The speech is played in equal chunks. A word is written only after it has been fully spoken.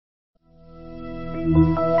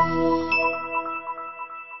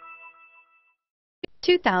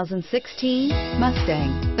2016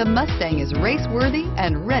 Mustang. The Mustang is race-worthy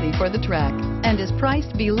and ready for the track and is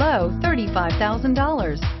priced below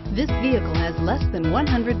 $35,000. This vehicle has less than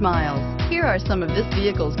 100 miles. Here are some of this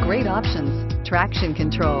vehicle's great options: traction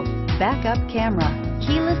control, backup camera,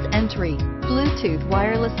 keyless entry, Bluetooth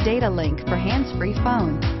wireless data link for hands-free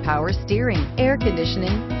phone, power steering, air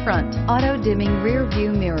conditioning, front, auto-dimming rear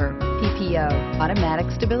view mirror, PPO,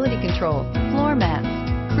 automatic stability control, floor mats,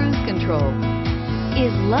 cruise control.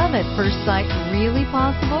 Is love at first sight really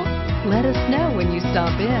possible? Let us know when you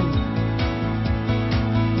stop in.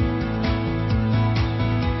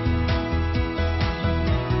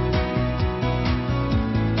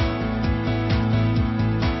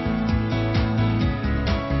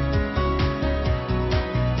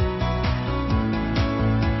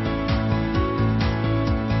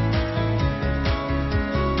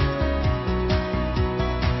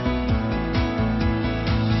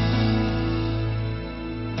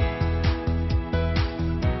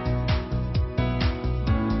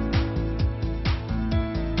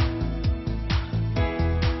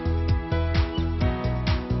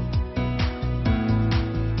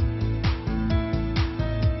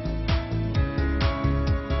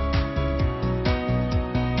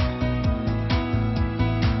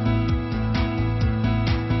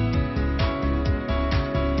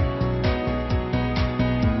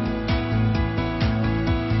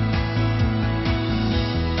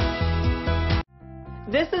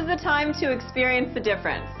 This is the time to experience the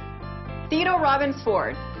difference. Theodore Robins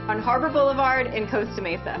Ford on Harbor Boulevard in Costa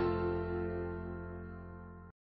Mesa.